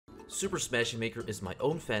Super Smashy Maker is my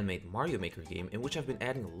own fan-made Mario Maker game in which I've been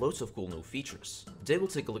adding loads of cool new features. Today we'll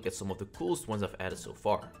take a look at some of the coolest ones I've added so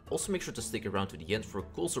far. Also make sure to stick around to the end for a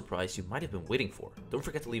cool surprise you might have been waiting for. Don't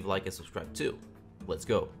forget to leave a like and subscribe too. Let's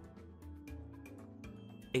go!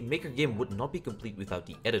 A Maker game would not be complete without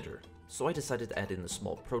the editor, so I decided to add in a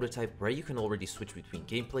small prototype where you can already switch between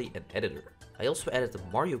gameplay and editor. I also added the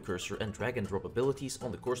Mario cursor and drag and drop abilities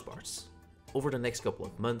on the course bars. Over the next couple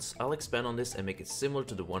of months, I'll expand on this and make it similar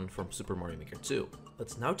to the one from Super Mario Maker 2.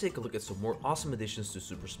 Let's now take a look at some more awesome additions to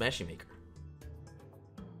Super Smashy Maker.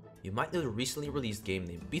 You might know the recently released game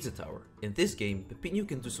named Pizza Tower. In this game, Pepino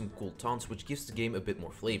can do some cool taunts which gives the game a bit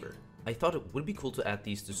more flavor. I thought it would be cool to add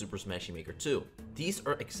these to Super Smashy Maker 2. These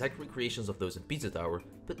are exact recreations of those in Pizza Tower,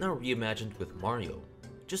 but now reimagined with Mario.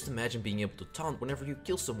 Just imagine being able to taunt whenever you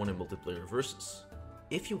kill someone in multiplayer versus.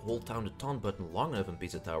 If you hold down the taunt button long enough in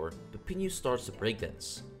Pizza Tower, Pepino starts to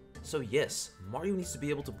breakdance. So yes, Mario needs to be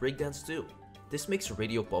able to breakdance too. This makes a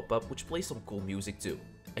radio pop up which plays some cool music too.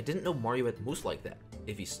 I didn't know Mario had moves like that.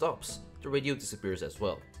 If he stops, the radio disappears as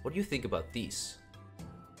well. What do you think about these?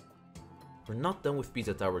 We're not done with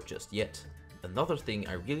Pizza Tower just yet. Another thing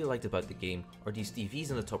I really liked about the game are these TVs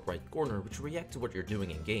in the top right corner which react to what you're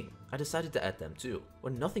doing in game. I decided to add them too.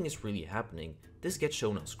 When nothing is really happening, this gets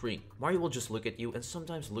shown on screen. Mario will just look at you and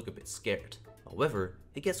sometimes look a bit scared. However,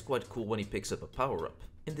 it gets quite cool when he picks up a power-up,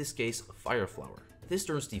 in this case a Fire Flower. This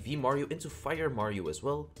turns TV Mario into Fire Mario as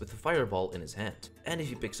well, with a fireball in his hand. And if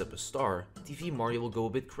he picks up a star, TV Mario will go a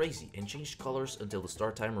bit crazy and change colors until the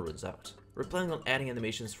star timer runs out. We're planning on adding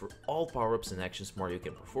animations for all power-ups and actions Mario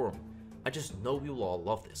can perform. I just know you will all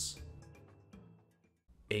love this.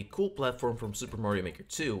 A cool platform from Super Mario Maker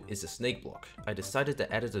 2 is the snake block. I decided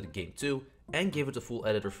to add it to the game too and gave it a full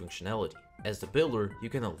editor functionality. As the builder, you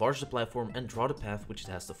can enlarge the platform and draw the path which it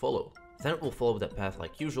has to follow. Then it will follow that path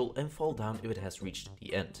like usual and fall down if it has reached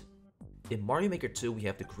the end. In Mario Maker 2 we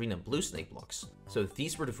have the green and blue snake blocks, so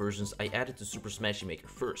these were the versions I added to Super Smashy Maker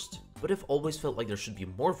first. But I've always felt like there should be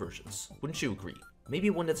more versions, wouldn't you agree? Maybe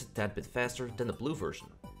one that's a tad bit faster than the blue version,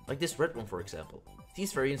 like this red one for example.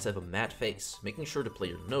 These variants have a mad face, making sure the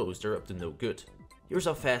player knows they're up to no good. Here's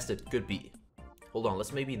how fast it could be. Hold on,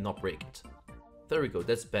 let's maybe not break it. There we go,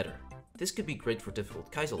 that's better. This could be great for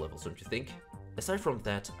difficult Kaiser levels, don't you think? Aside from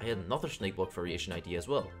that, I had another snake block variation idea as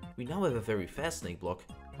well. We now have a very fast snake block,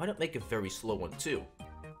 why not make a very slow one too?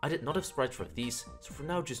 I did not have sprites for these, so for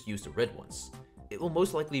now just use the red ones. It will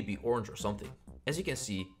most likely be orange or something. As you can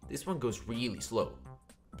see, this one goes really slow.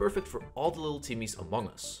 Perfect for all the little Timmies among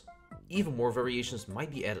us. Even more variations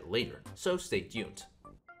might be added later, so stay tuned.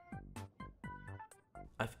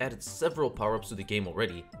 I've added several power-ups to the game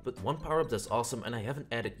already, but one power-up that's awesome and I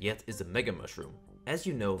haven't added yet is the Mega Mushroom. As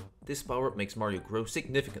you know, this power-up makes Mario grow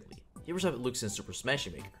significantly. Here's how it looks in Super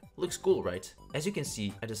Smashy Maker. Looks cool, right? As you can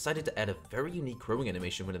see, I decided to add a very unique growing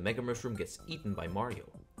animation when the Mega Mushroom gets eaten by Mario.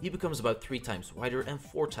 He becomes about 3 times wider and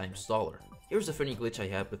 4 times taller. Here's a funny glitch I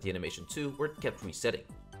had with the animation too, where it kept resetting.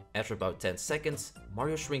 After about 10 seconds,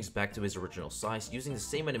 Mario shrinks back to his original size using the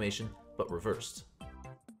same animation, but reversed.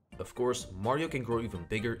 Of course, Mario can grow even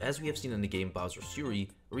bigger as we have seen in the game Bowser's Fury,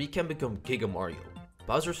 where he can become Giga Mario.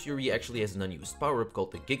 Bowser's Fury actually has an unused power-up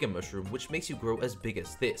called the Giga Mushroom which makes you grow as big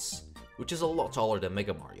as this, which is a lot taller than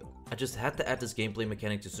Mega Mario. I just had to add this gameplay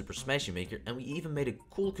mechanic to Super Smashy Maker and we even made a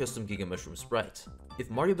cool custom Giga Mushroom sprite.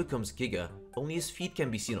 If Mario becomes Giga, only his feet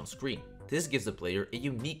can be seen on screen. This gives the player a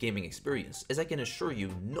unique gaming experience, as I can assure you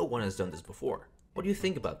no one has done this before. What do you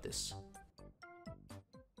think about this?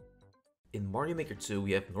 In Mario Maker 2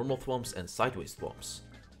 we have normal thwomps and sideways thwomps.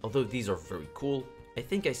 Although these are very cool, I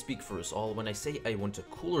think I speak for us all when I say I want a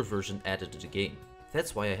cooler version added to the game.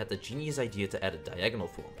 That's why I had the genius idea to add a diagonal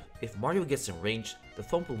thwomp. If Mario gets in range, the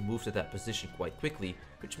thwomp will move to that position quite quickly,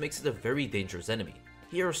 which makes it a very dangerous enemy.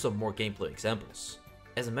 Here are some more gameplay examples.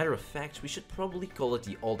 As a matter of fact, we should probably call it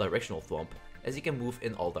the all-directional thwomp, as he can move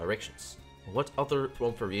in all directions. What other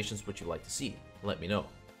thwomp variations would you like to see? Let me know.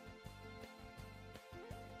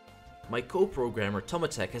 My co-programmer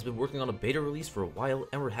Tomatek has been working on a beta release for a while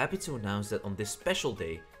and we're happy to announce that on this special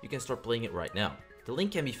day, you can start playing it right now. The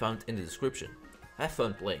link can be found in the description. Have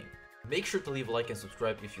fun playing. Make sure to leave a like and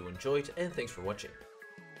subscribe if you enjoyed, and thanks for watching.